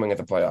are coming at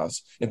the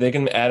playoffs. If they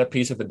can add a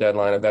piece at the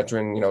deadline, a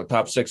veteran,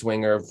 top 6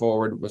 winger,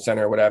 forward,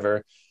 center,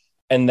 whatever.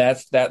 And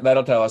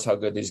that'll tell us how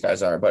good these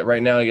guys are. But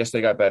right now, I guess they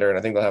got better, and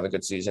I think they'll have a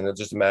good season. It's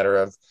just a matter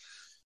of,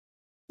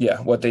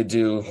 what they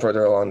do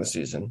further along the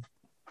season.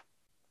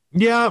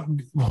 Yeah,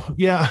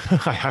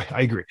 I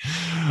agree.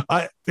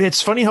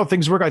 It's funny how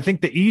things work. I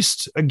think the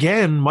East,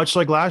 again, much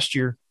like last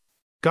year,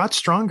 got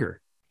stronger.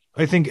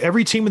 I think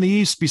every team in the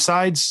East,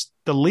 besides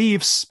the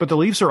Leafs, but the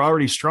Leafs are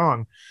already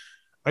strong.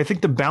 I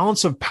think the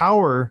balance of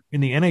power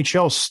in the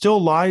NHL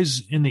still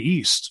lies in the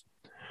East.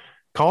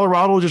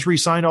 Colorado just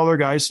re-signed all their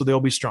guys, so they'll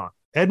be strong.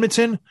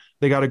 Edmonton,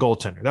 they got a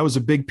goaltender. That was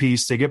a big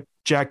piece. They get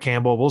Jack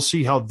Campbell. We'll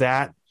see how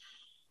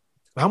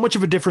much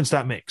of a difference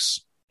that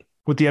makes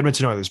with the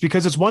Edmonton Oilers,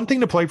 because it's one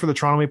thing to play for the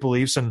Toronto Maple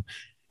Leafs, and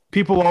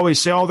people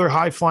always say, oh, they're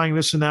high flying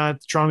this and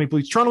that. Toronto Maple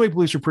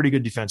Leafs are pretty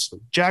good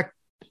defensively. Jack,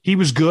 he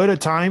was good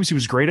at times. He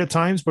was great at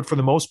times, but for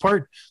the most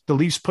part, the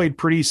Leafs played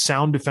pretty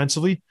sound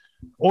defensively.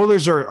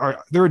 Oilers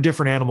they're a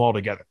different animal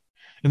altogether.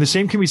 And the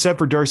same can be said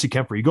for Darcy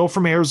Kemper. You go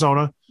from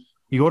Arizona,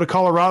 you go to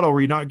Colorado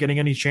where you're not getting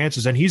any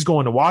chances, and he's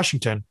going to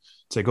Washington.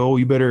 It's like, oh,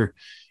 you better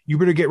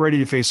get ready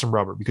to face some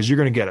rubber because you're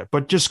going to get it.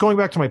 But just going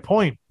back to my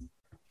point,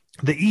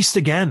 the East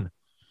again,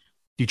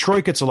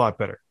 Detroit gets a lot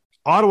better.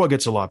 Ottawa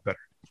gets a lot better.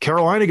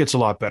 Carolina gets a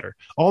lot better.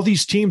 All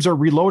these teams are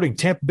reloading.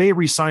 Tampa Bay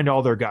re-signed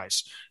all their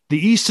guys. The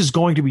East is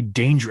going to be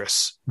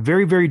dangerous,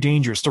 very, very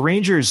dangerous. The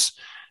Rangers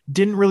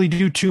didn't really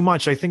do too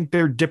much. I think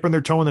they're dipping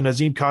their toe in the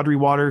Nazem Kadri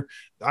water.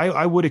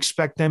 I would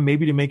expect them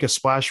maybe to make a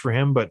splash for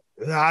him, but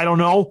I don't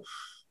know.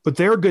 But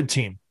they're a good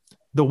team.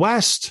 The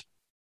West,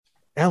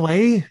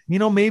 LA,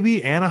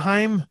 maybe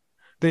Anaheim.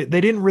 They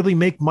didn't really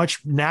make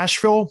much.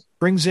 Nashville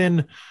brings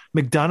in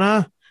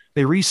McDonough.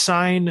 They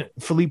re-sign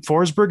Philippe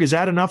Forsberg. Is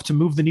that enough to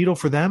move the needle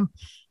for them?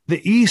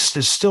 The East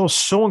is still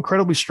so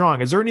incredibly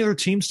strong. Is there any other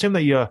teams, Tim,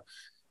 that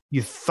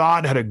you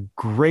thought had a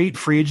great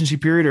free agency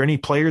period, or any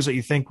players that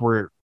you think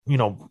were,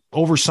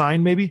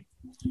 oversigned maybe?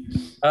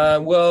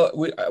 Well,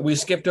 we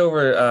skipped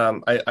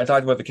over. I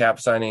talked about the Cap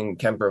signing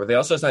Kemper, but they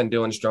also signed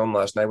Dylan Strome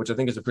last night, which I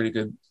think is a pretty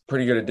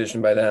good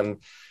addition by them.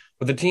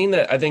 But the team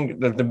that I think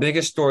the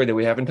biggest story that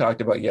we haven't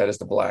talked about yet is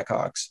the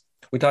Blackhawks.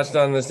 We touched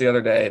on this the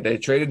other day. They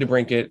traded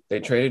DeBrincat, they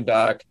traded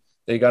Doc,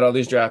 they got all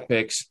these draft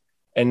picks,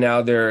 and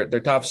now their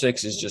top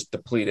six is just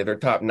depleted. Their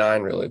top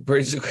nine, really,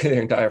 basically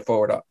their entire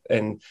forward,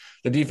 and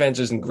the defense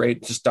isn't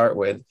great to start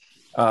with.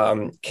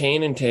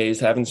 Kane and Taves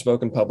haven't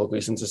spoken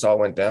publicly since this all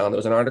went down. There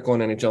was an article on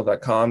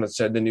NHL.com that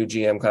said the new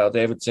GM, Kyle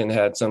Davidson,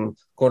 had some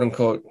quote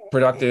unquote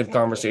productive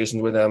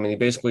conversations with them. And he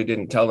basically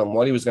didn't tell them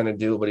what he was going to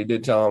do, but he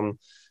did tell them,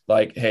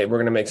 like, hey, we're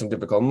going to make some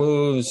difficult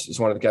moves. Just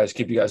wanted the guys to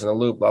keep you guys in the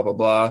loop, blah, blah,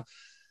 blah.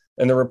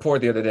 And the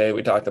report the other day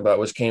we talked about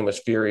was Kane was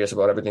furious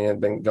about everything that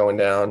had been going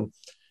down,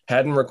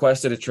 hadn't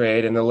requested a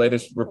trade. And the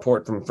latest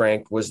report from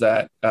Frank was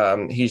that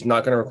he's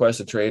not going to request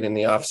a trade in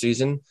the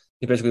offseason.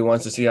 He basically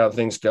wants to see how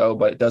things go,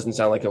 but it doesn't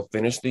sound like he'll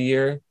finish the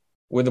year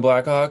with the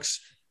Blackhawks.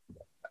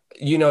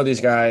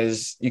 These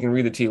guys, you can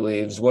read the tea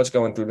leaves. What's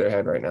going through their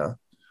head right now?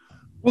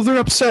 Well, they're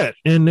upset.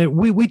 And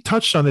we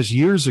touched on this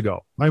years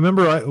ago. I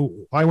remember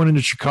I went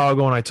into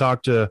Chicago and I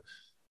talked to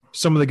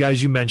some of the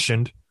guys you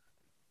mentioned.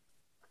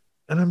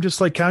 And I'm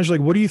just like casually,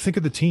 what do you think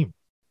of the team?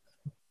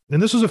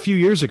 And this was a few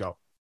years ago.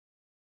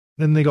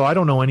 And they go, I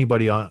don't know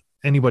anybody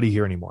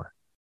here anymore.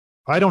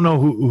 I don't know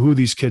who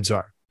these kids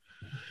are.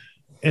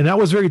 And that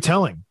was very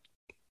telling.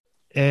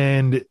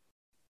 And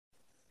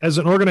as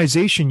an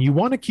organization, you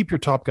want to keep your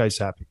top guys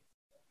happy.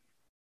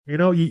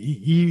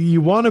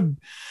 You want to,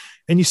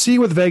 and you see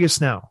with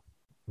Vegas now,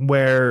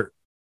 where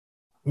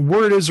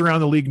word is around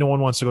the league, no one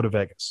wants to go to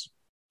Vegas.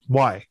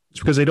 Why? It's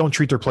because they don't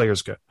treat their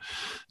players good.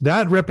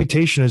 That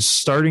reputation is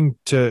starting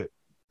to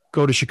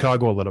go to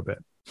Chicago a little bit,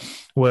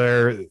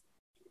 where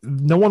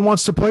no one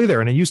wants to play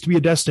there. And it used to be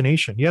a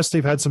destination. Yes,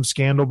 they've had some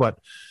scandal, but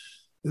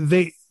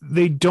they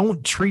do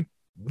treat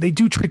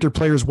their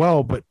players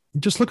well. But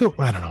just look at,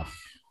 I don't know.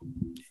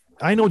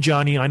 I know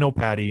Johnny, I know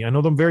Patty, I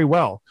know them very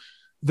well.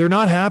 They're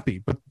not happy,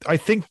 but I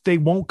think they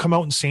won't come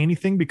out and say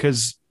anything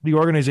because the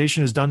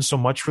organization has done so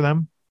much for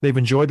them. They've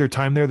enjoyed their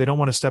time there. They don't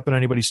want to step on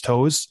anybody's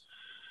toes,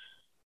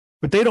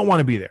 but they don't want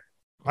to be there.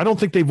 I don't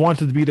think they've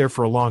wanted to be there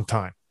for a long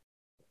time.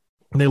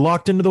 And they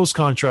locked into those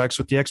contracts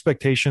with the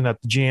expectation that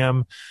the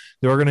GM,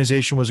 the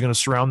organization, was going to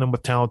surround them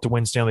with talent to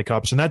win Stanley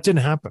Cups. And that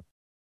didn't happen.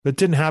 That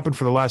didn't happen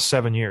for the last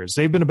 7 years.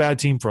 They've been a bad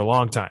team for a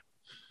long time.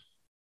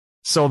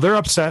 So they're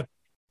upset.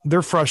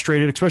 They're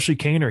frustrated, especially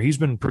Kaner. He's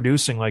been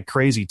producing like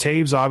crazy.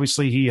 Taves,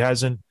 obviously, he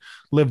hasn't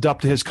lived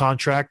up to his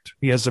contract.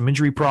 He has some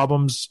injury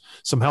problems,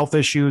 some health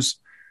issues.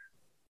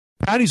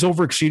 Patty's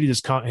overexceeded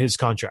his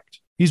contract.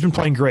 He's been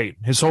playing great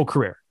his whole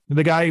career.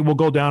 The guy will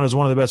go down as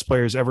one of the best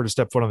players ever to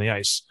step foot on the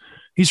ice.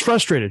 He's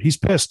frustrated. He's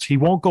pissed. He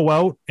won't go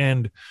out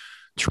and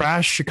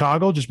trash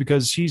Chicago just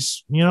because he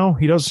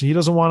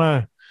doesn't want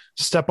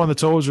to step on the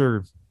toes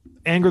or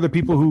anger the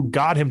people who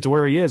got him to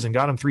where he is and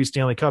got him 3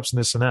 Stanley Cups and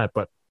this and that.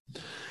 But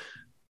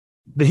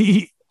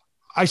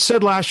I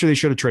said last year they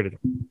should have traded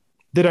him.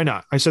 Did I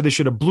not? I said they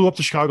should have blew up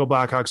the Chicago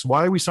Blackhawks.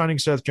 Why are we signing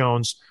Seth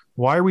Jones?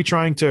 Why are we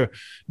trying to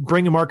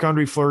bring a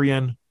Marc-Andre Fleury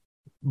in?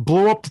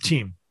 Blow up the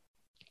team.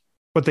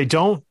 But they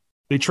don't.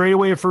 They trade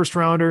away a first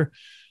rounder,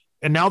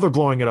 and now they're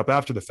blowing it up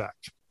after the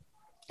fact.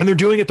 And they're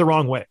doing it the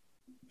wrong way.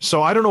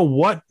 So I don't know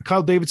what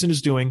Kyle Davidson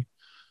is doing.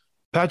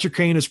 Patrick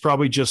Kane is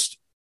probably just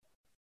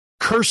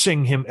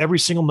cursing him every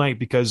single night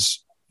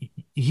because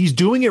he's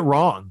doing it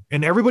wrong,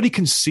 and everybody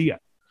can see it.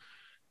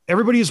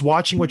 Everybody is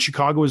watching what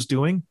Chicago is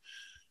doing,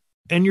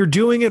 and you're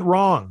doing it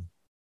wrong.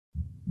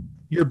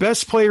 Your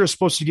best player is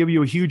supposed to give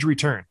you a huge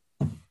return.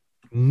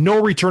 No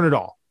return at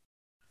all.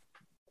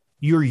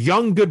 Your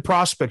young, good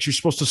prospects you're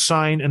supposed to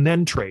sign and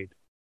then trade.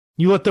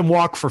 You let them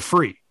walk for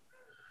free.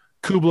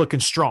 Kubalik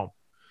and Strome.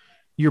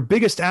 Your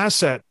biggest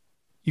asset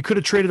You could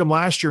have traded him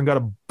last year and got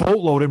a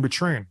boatload in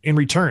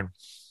return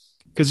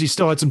because he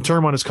still had some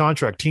term on his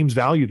contract. Teams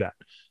value that.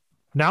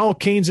 Now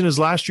Kane's in his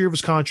last year of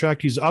his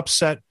contract. He's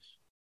upset.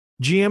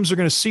 GMs are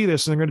going to see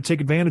this and they're going to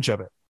take advantage of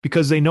it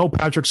because they know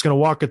Patrick's going to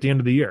walk at the end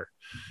of the year.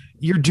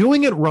 You're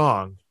doing it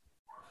wrong,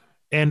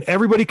 and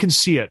everybody can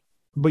see it,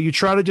 but you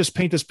try to just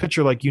paint this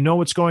picture like you know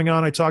what's going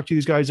on. I talk to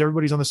these guys.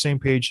 Everybody's on the same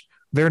page.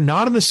 They're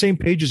not on the same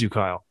page as you,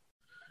 Kyle.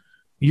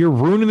 You're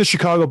ruining the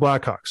Chicago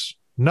Blackhawks.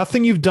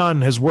 Nothing you've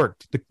done has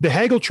worked. The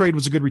Hagel trade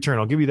was a good return.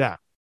 I'll give you that.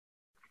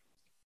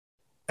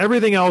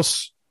 Everything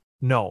else,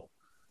 no.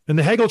 And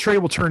the Hagel trade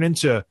will turn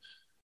into,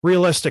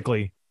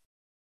 realistically,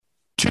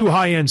 2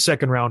 high-end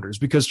second rounders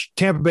because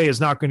Tampa Bay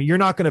is not going to, you're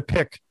not going to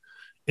pick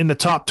in the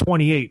top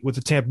 28 with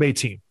the Tampa Bay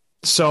team.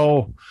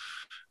 So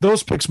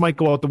those picks might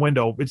go out the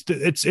window. It's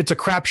a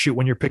crapshoot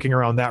when you're picking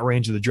around that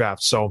range of the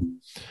draft. So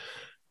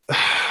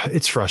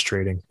it's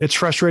frustrating. It's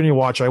frustrating to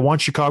watch. I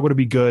want Chicago to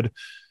be good,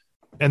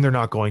 and they're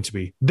not going to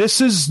be.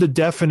 This is the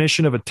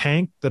definition of a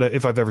tank that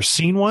if I've ever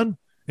seen one.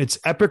 It's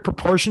epic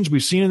proportions.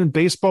 We've seen it in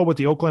baseball with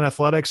the Oakland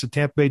Athletics, the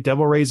Tampa Bay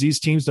Devil Rays, these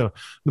teams, the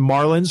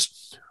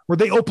Marlins, where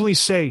they openly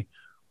say,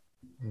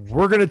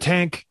 we're going to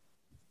tank.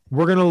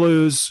 We're going to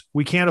lose.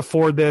 We can't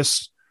afford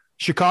this.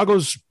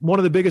 Chicago's one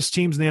of the biggest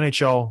teams in the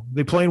NHL.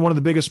 They play in one of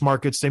the biggest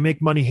markets. They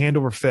make money hand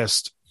over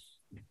fist.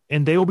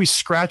 And they will be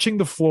scratching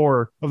the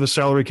floor of the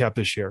salary cap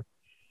this year.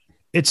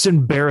 It's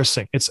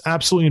embarrassing. It's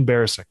absolutely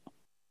embarrassing.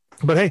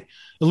 But hey,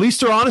 at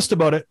least they're honest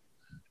about it.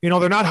 You know,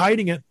 they're not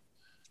hiding it.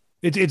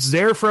 It's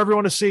there for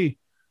everyone to see.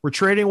 We're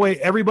trading away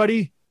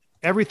everybody.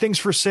 Everything's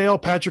for sale.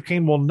 Patrick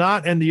Kane will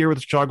not end the year with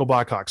the Chicago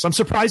Blackhawks. I'm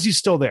surprised he's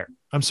still there.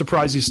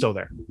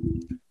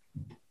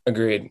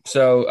 Agreed.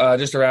 So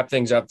just to wrap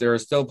things up, there are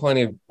still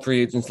plenty of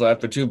free agents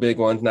left. The 2 big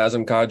ones,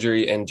 Nazem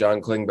Kadri and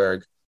John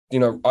Klingberg. You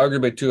know,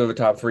 arguably 2 of the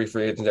top 3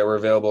 free agents that were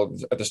available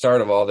at the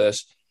start of all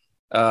this.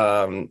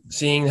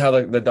 Seeing how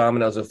the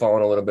dominoes have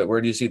fallen a little bit,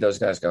 where do you see those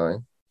guys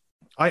going?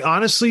 I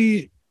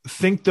honestly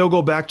think they'll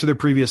go back to their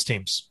previous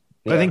teams.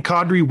 Yeah. I think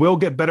Kadri will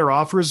get better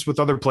offers with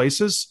other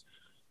places.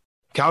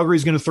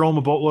 Calgary's going to throw him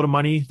a boatload of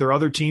money. There are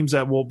other teams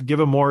that will give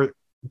him more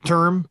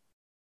term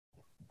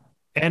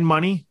and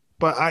money.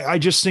 But I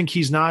just think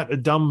he's not a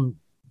dumb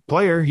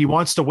player. He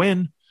wants to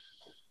win.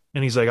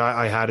 And he's like,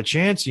 I had a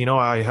chance. You know,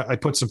 I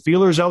put some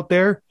feelers out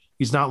there.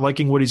 He's not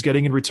liking what he's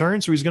getting in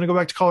return. So he's going to go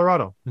back to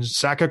Colorado. And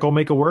Sakic will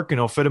make it work and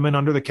he'll fit him in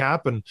under the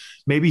cap. And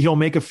maybe he'll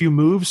make a few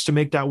moves to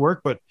make that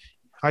work. But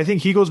I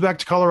think he goes back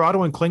to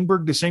Colorado, and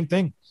Klingberg, the same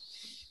thing.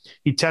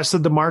 He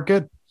tested the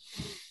market.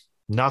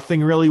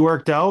 Nothing really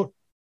worked out.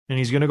 And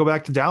he's going to go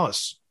back to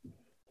Dallas.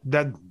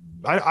 That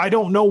I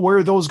don't know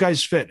where those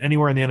guys fit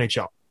anywhere in the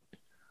NHL.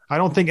 I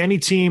don't think any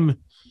team,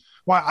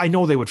 well, I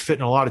know they would fit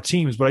in a lot of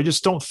teams, but I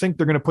just don't think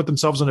they're going to put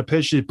themselves in a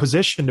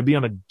position to be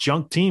on a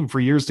junk team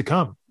for years to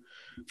come,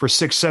 for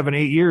 6, 7,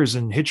 8 years,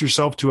 and hit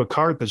yourself to a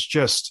cart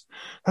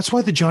that's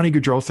why the Johnny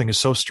Gaudreau thing is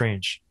so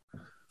strange.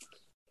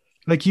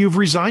 Like, you've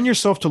resigned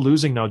yourself to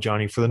losing now,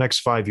 Johnny, for the next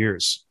 5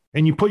 years.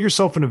 And you put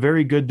yourself in a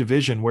very good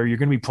division where you're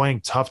going to be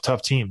playing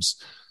tough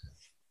teams.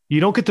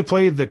 You don't get to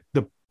play the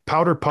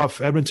powder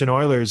puff Edmonton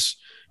Oilers,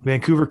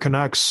 Vancouver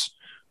Canucks,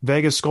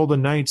 Vegas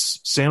Golden Knights,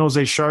 San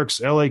Jose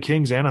Sharks, LA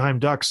Kings, Anaheim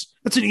Ducks.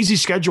 That's an easy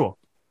schedule.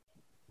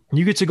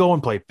 You get to go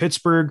and play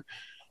Pittsburgh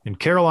and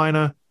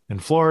Carolina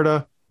and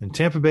Florida and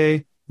Tampa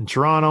Bay and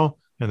Toronto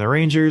and the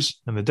Rangers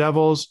and the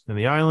Devils and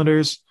the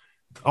Islanders.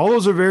 All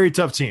those are very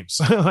tough teams.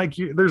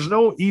 There's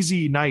no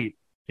easy night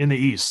in the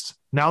East.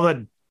 Now that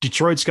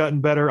Detroit's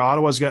gotten better,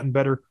 Ottawa's gotten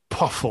better,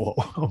 Buffalo.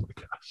 Oh my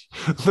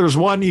gosh. There's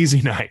one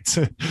easy night.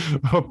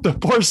 The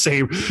poor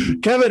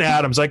save. Kevin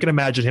Adams, I can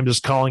imagine him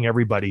just calling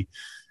everybody.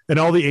 And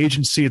all the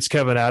agents see it's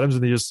Kevin Adams,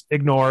 and they just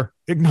ignore,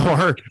 puts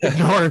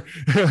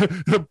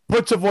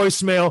a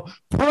voicemail.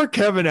 Poor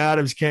Kevin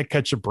Adams can't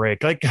catch a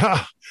break.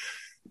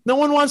 No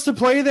one wants to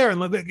play there.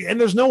 And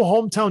there's no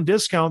hometown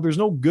discount. There's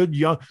no good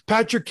young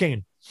Patrick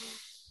Kane.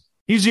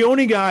 He's the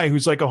only guy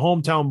who's like a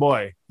hometown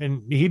boy,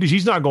 and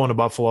he's not going to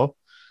Buffalo.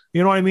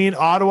 You know what I mean?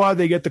 Ottawa,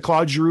 they get the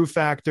Claude Giroux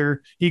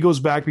factor. He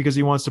goes back because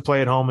he wants to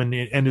play at home and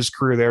end his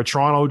career there.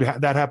 Toronto,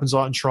 that happens a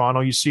lot in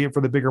Toronto. You see it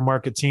for the bigger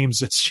market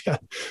teams. It's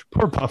just,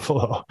 poor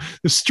Buffalo.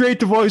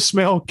 Straight to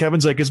voicemail.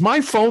 Kevin's like, is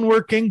my phone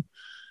working?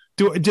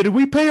 Did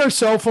we pay our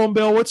cell phone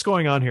bill? What's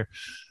going on here?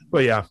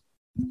 But yeah,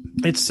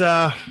 it's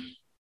fun,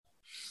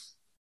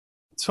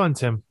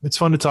 Tim. It's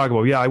fun to talk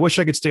about. Yeah, I wish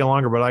I could stay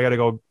longer, but I got to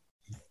go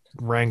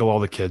wrangle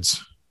all the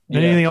kids.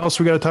 Anything else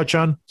we got to touch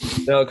on?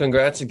 No,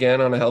 congrats again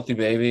on a healthy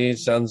baby.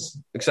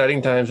 Sounds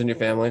exciting times in your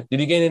family. Did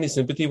you gain any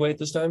sympathy weight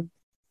this time?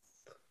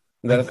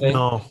 Is that a thing?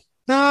 No.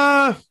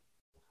 Nah.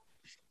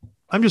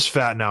 I'm just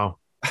fat now.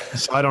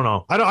 So I don't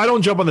know. I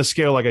don't jump on the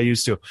scale like I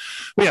used to.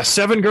 But yeah,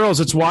 7 girls.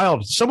 It's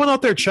wild. Someone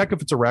out there check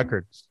if it's a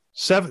record.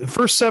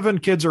 First 7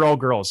 kids are all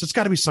girls. It's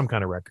got to be some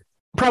kind of record.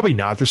 Probably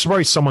not. There's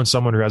probably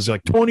someone who has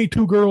like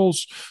 22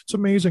 girls. It's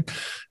amazing.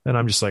 And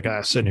I'm just like,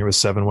 sitting here with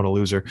 7, what a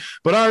loser.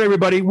 But all right,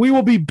 everybody, we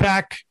will be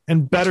back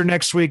and better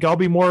next week. I'll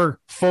be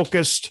more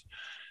focused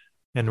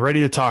and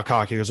ready to talk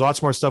hockey. There's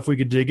lots more stuff we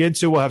could dig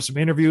into. We'll have some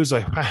interviews.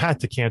 I had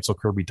to cancel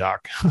Kirby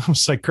Doc. I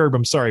was like, Kirby,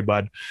 I'm sorry,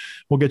 bud.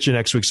 We'll get you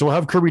next week. So we'll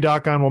have Kirby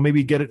Doc on. We'll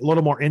maybe get a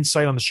little more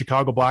insight on the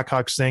Chicago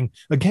Blackhawks thing.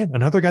 Again,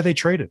 another guy they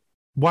traded.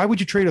 Why would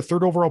you trade a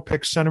third overall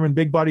pick centerman,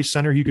 big body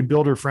center you can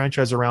build your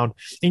franchise around,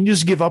 and you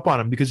just give up on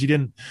him because you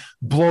didn't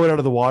blow it out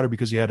of the water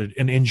because you had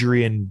an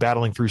injury and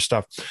battling through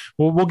stuff?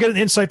 Well, we'll get an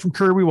insight from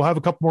Kirby. We'll have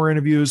a couple more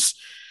interviews.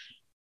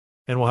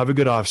 And we'll have a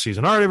good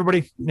offseason. All right,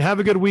 everybody. Have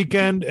a good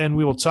weekend, and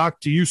we will talk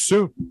to you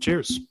soon.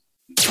 Cheers.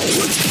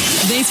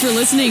 Thanks for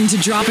listening to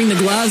Dropping the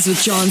Gloves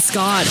with John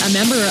Scott, a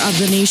member of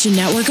the Nation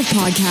Network of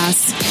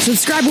Podcasts.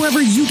 Subscribe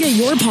wherever you get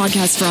your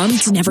podcasts from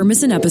to never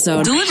miss an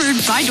episode.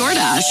 Delivered by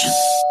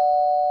DoorDash.